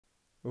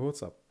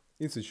What's up?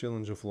 It's a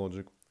challenge of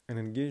logic, an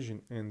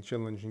engaging and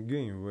challenging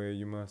game where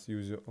you must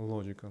use your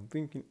logical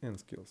thinking and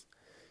skills.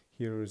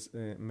 Here is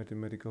a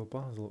mathematical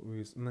puzzle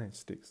with 9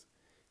 sticks.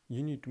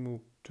 You need to move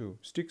 2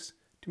 sticks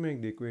to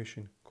make the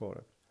equation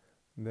correct.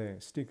 The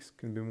sticks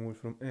can be moved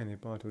from any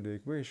part of the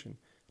equation.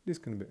 This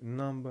can be a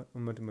number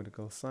or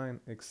mathematical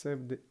sign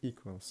except the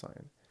equal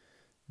sign.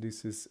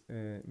 This is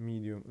a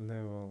medium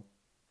level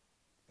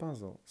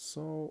puzzle,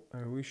 so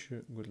I wish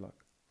you good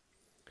luck.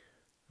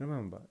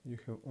 Remember, you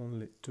have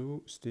only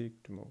 2 sticks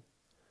to move.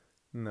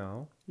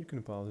 Now you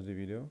can pause the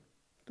video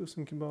to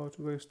think about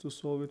ways to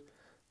solve it,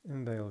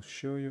 and I'll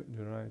show you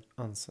the right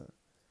answer.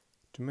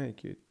 To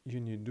make it, you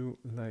need to do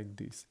like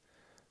this.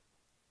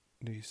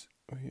 This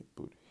we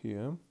put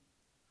here,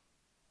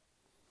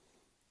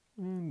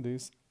 and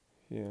this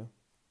here.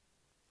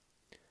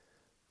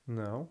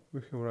 Now we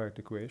have right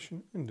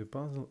equation and the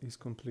puzzle is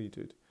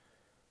completed.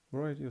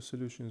 Write your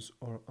solutions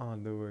or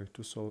other way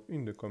to solve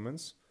in the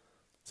comments.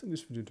 Send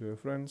this video to your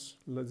friends,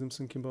 let them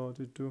think about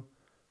it too.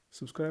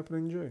 Subscribe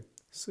and enjoy.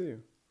 See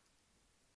you!